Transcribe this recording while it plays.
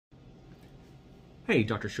Hey,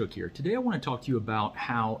 Dr. Shook here. Today I want to talk to you about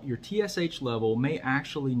how your TSH level may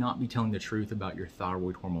actually not be telling the truth about your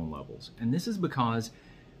thyroid hormone levels. And this is because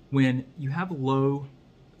when you have low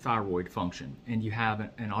thyroid function and you have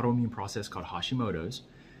an autoimmune process called Hashimoto's,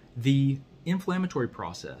 the inflammatory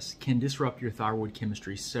process can disrupt your thyroid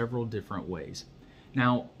chemistry several different ways.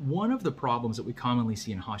 Now, one of the problems that we commonly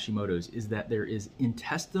see in Hashimoto's is that there is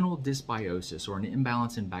intestinal dysbiosis, or an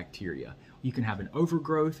imbalance in bacteria. You can have an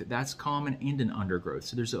overgrowth, that's common, and an undergrowth.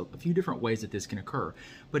 So there's a few different ways that this can occur.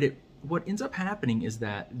 But what ends up happening is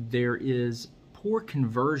that there is poor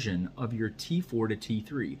conversion of your T4 to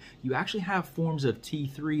T3. You actually have forms of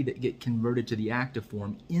T3 that get converted to the active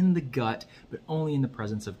form in the gut, but only in the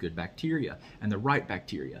presence of good bacteria and the right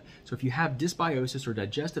bacteria. So if you have dysbiosis or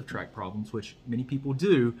digestive tract problems, which many people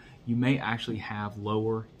do, you may actually have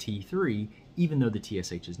lower T3 even though the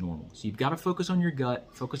TSH is normal. So you've got to focus on your gut,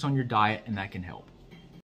 focus on your diet, and that can help.